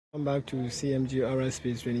Welcome back to CMG Oral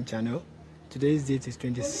Space Training Channel. Today's date is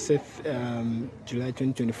 26th July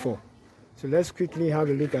 2024. So let's quickly have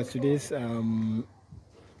a look at today's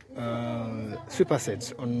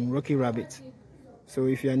supersets on Rocky Rabbit. So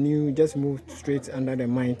if you are new, just move straight under the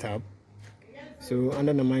Mine tab. So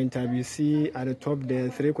under the Mine tab, you see at the top there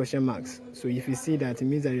 3 question marks. So if you see that, it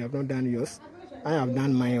means that you have not done yours. I have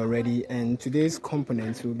done mine already, and today's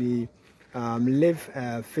components will be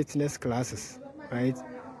live fitness classes, right?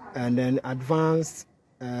 And then advanced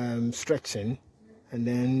stretching, and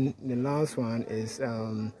then the last one is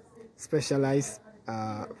specialized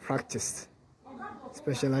practice.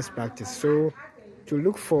 So to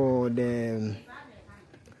look for the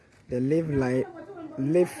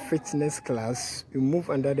live fitness class, you move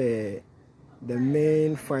under the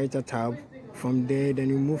main fighter tab. From there, then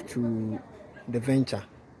you move to the venture,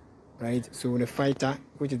 right? So the fighter,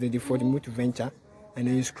 which is the default, you move to venture, and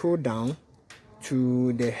then you scroll down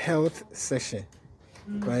to the health section,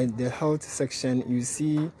 right? The health section, you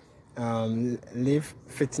see live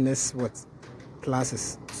fitness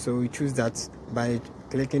classes. So you choose that by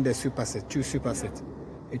clicking the superset. Choose superset.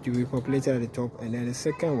 It will be populated at the top, and then the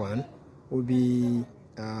second one will be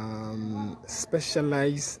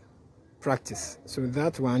specialized practice. So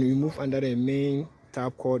that one you move under the main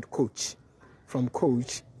tab called coach. From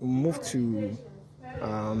coach, you move to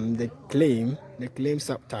the claim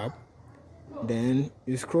sub tab. Then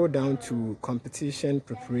you scroll down to competition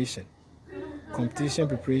preparation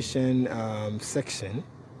section,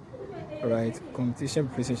 right? Competition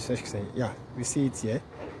preparation section, yeah, we see it here.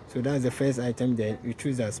 So that's the first item. Then you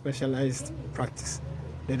choose a specialized practice.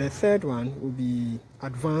 Then the third one will be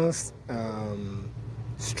advanced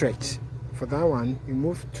stretch. For that one, you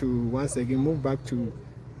move back to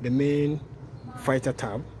the main fighter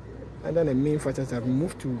tab, and then the main fighter tab, you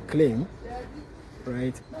move to claim,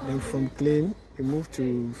 right? Then from claim you move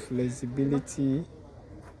to flexibility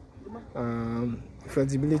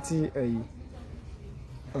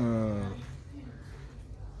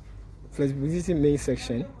main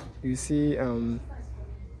section. You see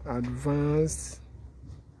advanced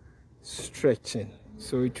stretching,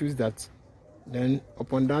 so you choose that. Then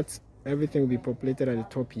upon that, everything will be populated at the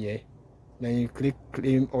top here. Then you click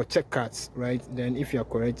claim or check cards, right? Then if you are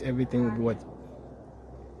correct, everything will be what?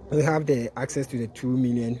 We have the access to the 2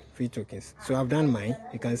 million free tokens. So I've done mine.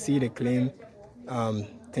 You can see the claim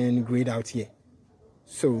 10 grade out here.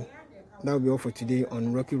 So that will be all for today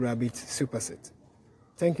on Rocky Rabbit Superset.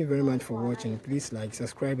 Thank you very much for watching. Please like,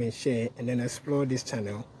 subscribe and share, and then explore this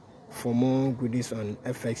channel for more goodies on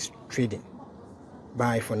FX trading.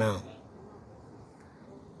 Bye for now.